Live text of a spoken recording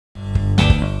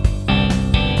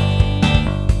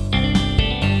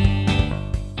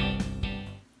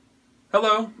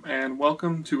Hello, and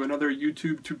welcome to another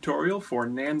YouTube tutorial for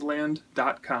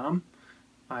nandland.com.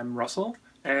 I'm Russell,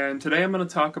 and today I'm going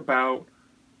to talk about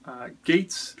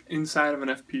gates inside of an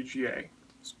FPGA.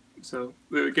 So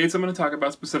the gates I'm going to talk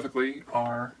about specifically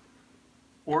are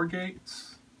OR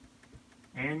gates,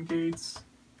 AND gates.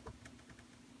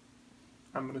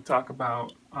 I'm going to talk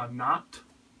about a NOT.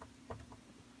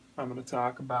 I'm going to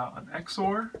talk about an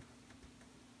XOR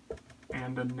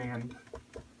and a NAND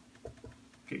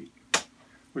gate,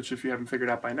 which, if you haven't figured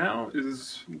out by now,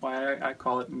 is why I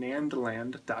call it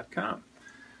nandland.com.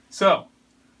 So,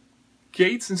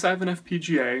 gates inside of an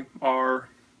FPGA are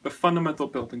the fundamental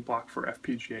building block for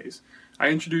FPGAs. I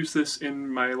introduced this in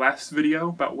my last video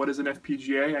about what is an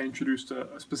FPGA. I introduced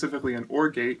specifically an OR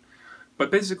gate, but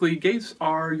basically gates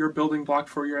are your building block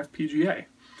for your FPGA.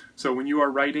 So when you are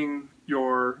writing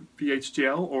your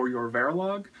VHDL or your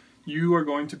Verilog, you are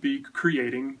going to be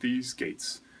creating these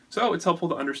gates. So it's helpful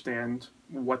to understand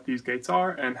what these gates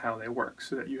are and how they work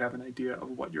so that you have an idea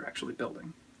of what you're actually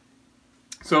building.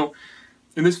 So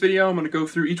in this video, I'm going to go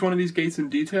through each one of these gates in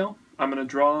detail. I'm going to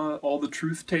draw all the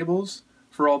truth tables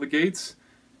for all the gates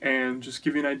and just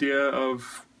give you an idea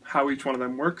of how each one of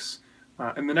them works.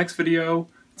 In the next video,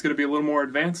 it's going to be a little more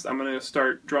advanced. I'm going to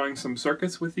start drawing some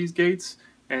circuits with these gates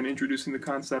and introducing the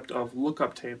concept of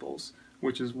lookup tables,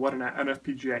 which is what an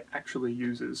FPGA actually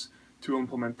uses to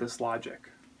implement this logic.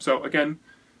 So again,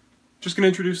 just going to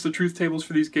introduce the truth tables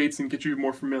for these gates and get you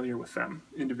more familiar with them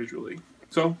individually.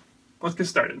 So let's get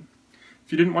started.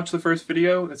 If you didn't watch the first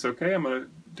video, that's okay. I'm going to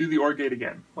do the OR gate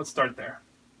again. Let's start there.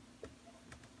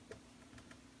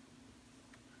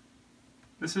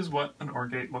 This is what an OR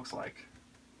gate looks like.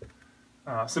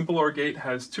 A simple OR gate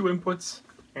has two inputs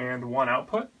and one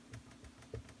output.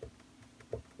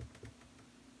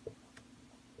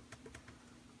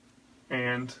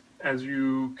 And as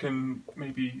you can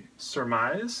maybe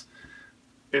surmise,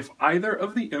 if either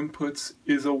of the inputs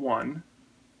is a 1,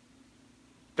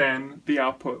 then the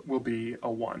output will be a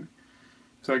 1.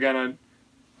 So again,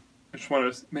 I just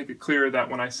want to make it clear that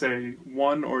when I say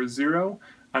 1 or 0,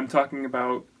 I'm talking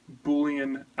about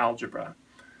Boolean algebra.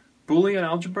 Boolean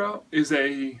algebra is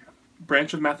a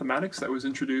branch of mathematics that was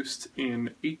introduced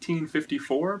in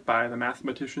 1854 by the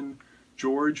mathematician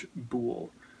George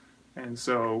Boole. And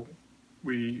so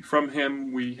from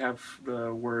him we have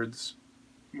the words,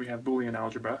 we have Boolean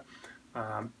algebra.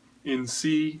 In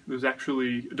C, there's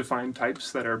actually defined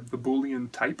types that are the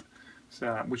Boolean type,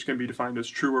 which can be defined as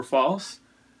true or false.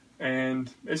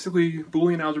 And basically,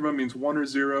 Boolean algebra means 1 or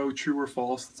 0, true or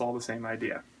false, it's all the same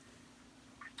idea.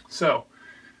 So,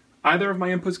 either of my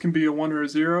inputs can be a 1 or a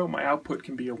 0, my output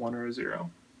can be a 1 or a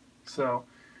 0. So,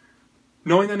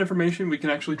 knowing that information, we can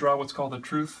actually draw what's called a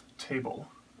truth table.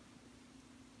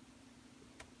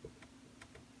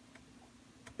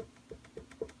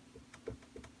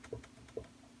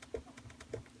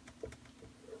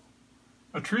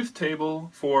 A truth table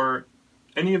for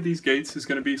any of these gates is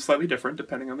going to be slightly different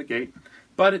depending on the gate,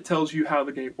 but it tells you how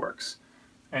the gate works.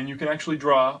 And you can actually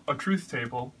draw a truth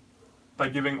table by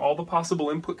giving all the possible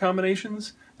input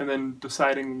combinations and then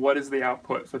deciding what is the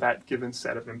output for that given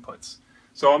set of inputs.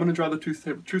 So I'm going to draw the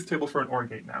truth table for an OR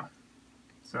gate now.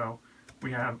 So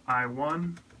we have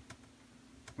I1,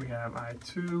 we have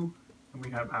I2, and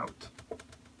we have out.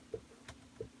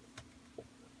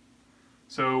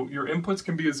 So your inputs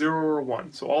can be a 0 or a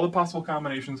 1. So all the possible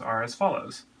combinations are as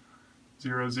follows: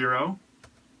 0, 0,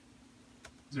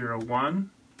 0,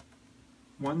 1,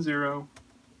 1, 0,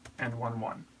 and 1,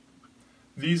 1.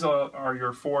 These are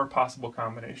your 4 possible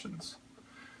combinations.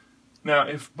 Now,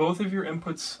 if both of your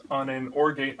inputs on an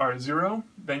OR gate are 0,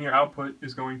 then your output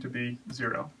is going to be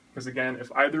 0. Because again,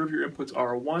 if either of your inputs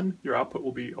are a 1, your output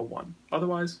will be a 1.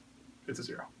 Otherwise, it's a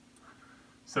 0.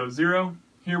 So 0.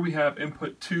 Here we have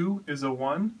input 2 is a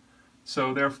 1,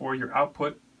 so therefore your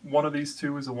output, one of these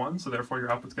two is a 1, so therefore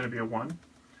your output's going to be a 1.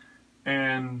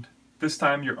 And this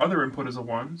time your other input is a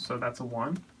 1, so that's a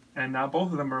 1. And now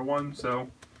both of them are 1, so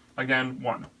again,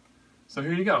 1. So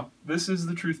here you go. This is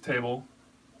the truth table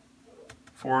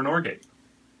for an OR gate.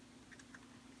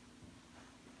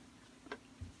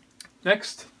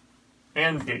 Next,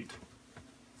 AND gate.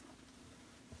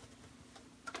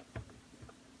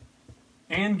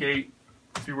 AND gate,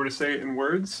 if you were to say it in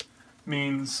words,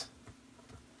 means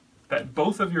that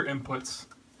both of your inputs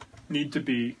need to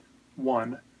be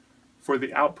 1 for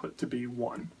the output to be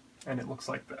 1. And it looks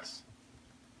like this.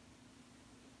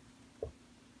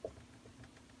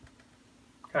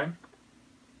 Okay?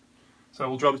 So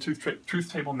we'll draw the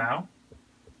truth table now.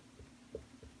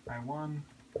 I1,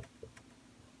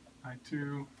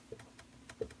 I2,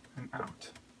 and out.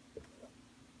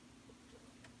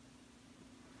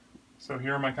 So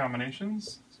here are my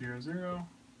combinations, 0, 0,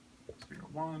 0,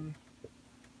 1,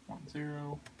 1,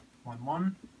 0, 1,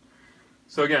 1.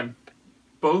 So again,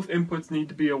 both inputs need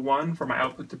to be a 1 for my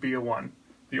output to be a 1.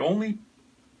 The only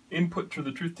input to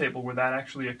the truth table where that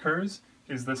actually occurs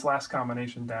is this last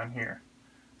combination down here.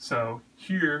 So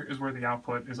here is where the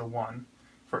output is a 1.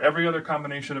 For every other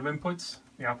combination of inputs,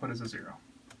 the output is a 0.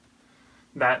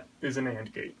 That is an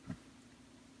AND gate.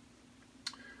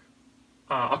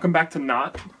 I'll come back to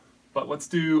NOT, but let's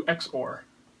do XOR.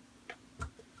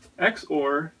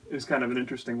 XOR is kind of an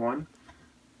interesting one.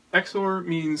 XOR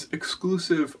means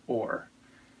exclusive OR.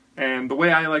 And the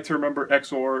way I like to remember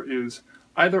XOR is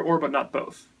either or but not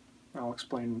both. I'll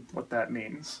explain what that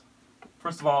means.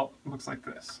 First of all, it looks like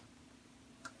this.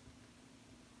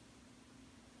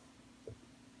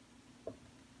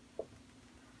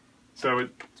 So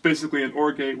it's basically an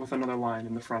OR gate with another line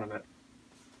in the front of it.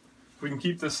 We can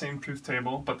keep this same truth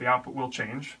table, but the output will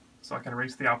change. So I can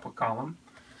erase the output column.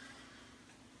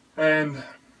 And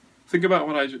think about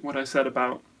what I said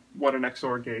about what an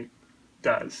XOR gate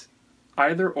does.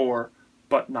 Either or,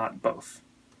 but not both.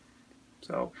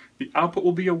 So the output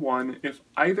will be a 1 if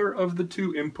either of the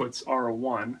two inputs are a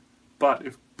 1, but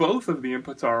if both of the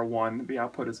inputs are a 1, the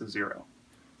output is a 0.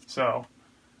 So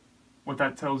what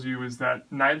that tells you is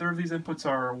that neither of these inputs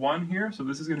are a 1 here, so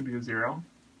this is going to be a 0.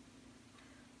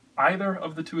 Either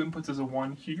of the two inputs is a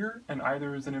 1 here, and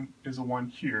either is a 1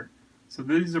 here. So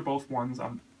these are both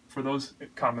 1s for those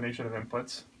combination of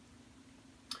inputs.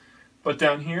 But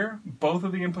down here, both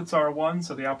of the inputs are a 1,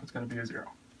 so the output's going to be a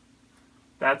 0.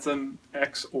 That's an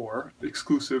XOR,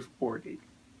 exclusive OR gate.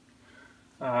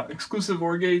 Exclusive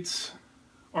OR gates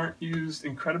aren't used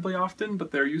incredibly often,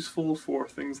 but they're useful for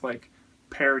things like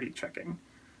parity checking,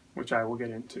 which I will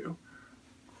get into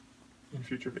in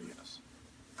future videos.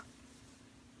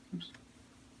 Oops.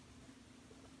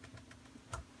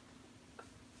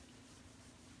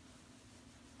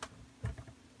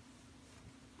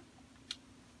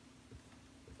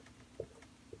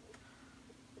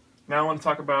 Now I want to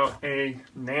talk about a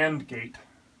NAND gate.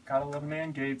 Gotta love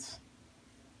NAND gates.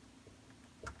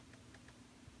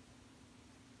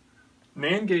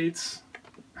 NAND gates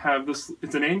have this,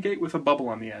 it's an AND gate with a bubble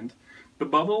on the end. The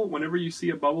bubble, whenever you see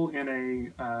a bubble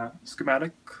in a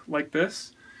schematic like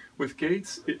this, with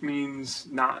gates, it means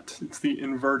not. It's the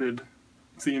inverted,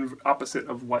 it's the opposite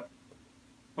of what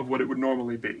it would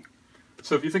normally be.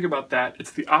 So if you think about that,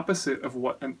 it's the opposite of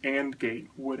what an AND gate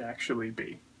would actually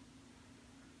be.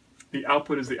 The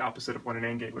output is the opposite of what an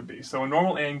AND gate would be. So a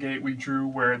normal AND gate we drew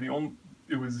where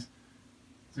it was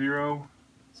 0,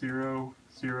 0,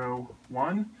 0,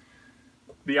 1.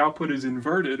 The output is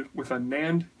inverted with a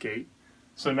NAND gate.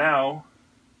 So now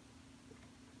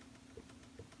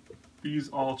these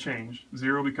all change.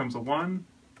 0 becomes a 1,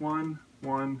 1,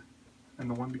 1, and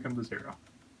the 1 becomes a 0.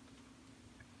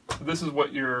 So this is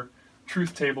what your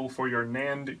truth table for your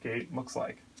NAND gate looks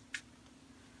like.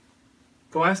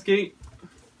 The last gate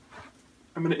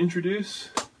I'm going to introduce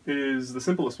is the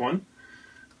simplest one,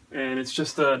 and it's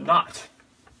just a NOT.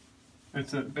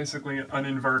 It's basically an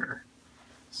inverter.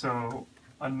 So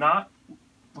a NOT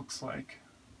looks like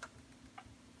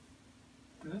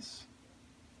this.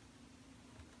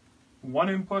 One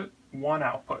input, one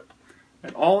output.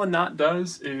 And all a NOT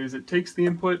does is it takes the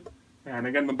input, and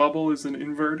again the bubble is an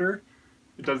inverter.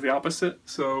 It does the opposite,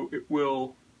 so it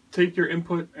will take your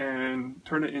input and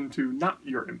turn it into not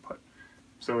your input.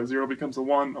 So a 0 becomes a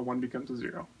 1 becomes a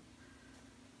 0.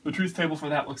 The truth table for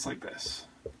that looks like this.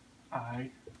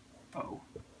 I, O.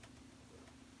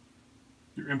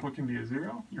 Your input can be a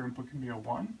 0, your input can be a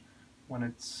 1. When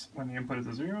the input is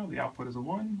a 0, the output is a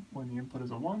 1. When the input is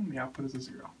a 1, the output is a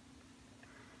 0.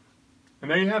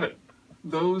 And there you have it.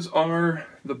 Those are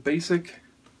the basic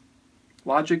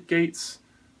logic gates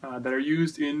that are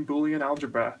used in Boolean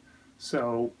algebra.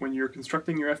 So when you're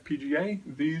constructing your FPGA,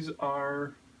 these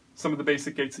are some of the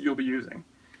basic gates that you'll be using.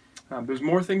 There's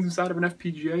more things inside of an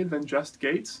FPGA than just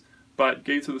gates, but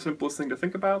gates are the simplest thing to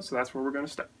think about, so that's where we're going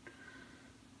to start.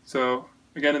 So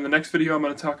again, in the next video I'm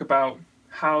going to talk about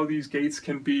how these gates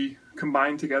can be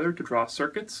combined together to draw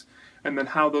circuits, and then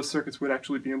how those circuits would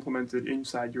actually be implemented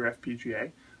inside your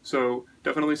FPGA. So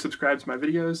definitely subscribe to my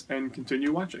videos and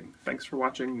continue watching. Thanks for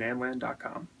watching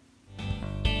nandland.com.